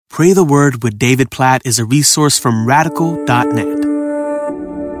Pray the Word with David Platt is a resource from radical.net.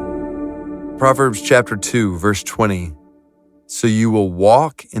 Proverbs chapter 2, verse 20. So you will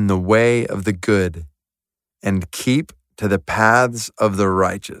walk in the way of the good and keep to the paths of the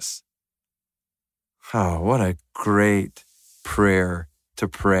righteous. Oh, what a great prayer to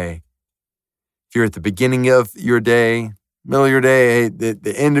pray. If you're at the beginning of your day, middle of your day,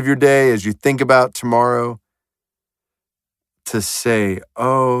 the end of your day, as you think about tomorrow, to say,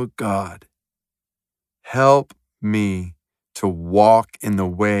 oh God, help me to walk in the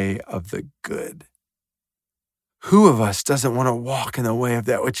way of the good. Who of us doesn't want to walk in the way of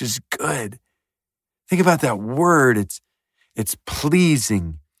that which is good? Think about that word. It's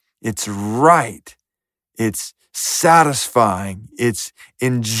pleasing. It's right. It's satisfying. It's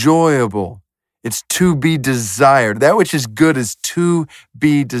enjoyable. It's to be desired. That which is good is to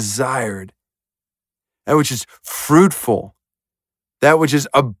be desired. That which is fruitful. That which is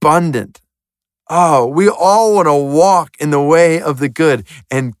abundant. Oh, we all want to walk in the way of the good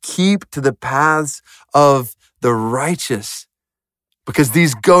and keep to the paths of the righteous, because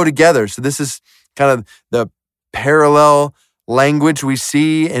these go together. So this is kind of the parallel language we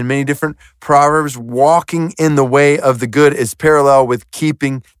see in many different Proverbs. Walking in the way of the good is parallel with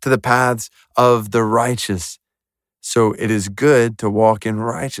keeping to the paths of the righteous. So it is good to walk in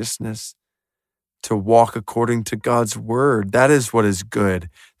righteousness, to walk according to God's word. That is what is good.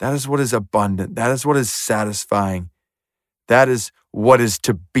 That is what is abundant. That is what is satisfying. That is what is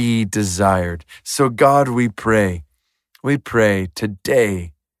to be desired. So God, we pray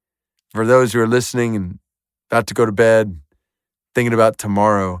today for those who are listening and about to go to bed, thinking about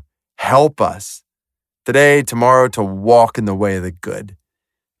tomorrow, help us today, tomorrow, to walk in the way of the good.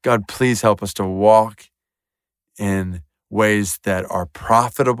 God, please help us to walk in ways that are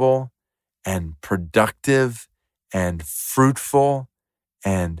profitable and productive and fruitful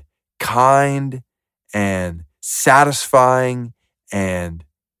and kind and satisfying and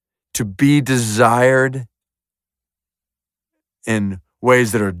to be desired, in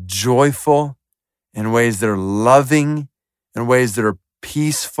ways that are joyful, in ways that are loving, in ways that are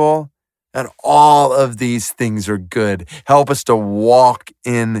peaceful. And all of these things are good. Help us to walk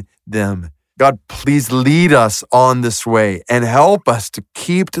in them. God, please lead us on this way and help us to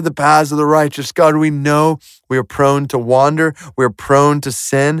keep to the paths of the righteous. God, we know we are prone to wander. We are prone to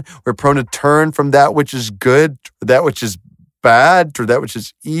sin. We're prone to turn from that which is good, to that which is bad, to that which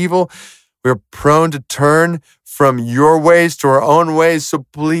is evil. We're prone to turn from your ways to our own ways. So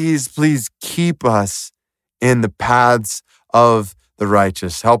please keep us in the paths of the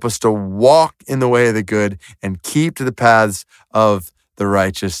righteous. Help us to walk in the way of the good and keep to the paths of the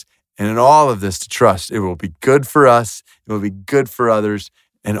righteous. And in all of this, to trust it will be good for us, it will be good for others,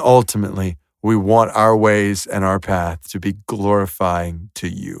 and ultimately, we want our ways and our path to be glorifying to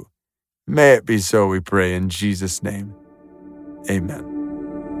you. May it be so, we pray in Jesus' name. Amen.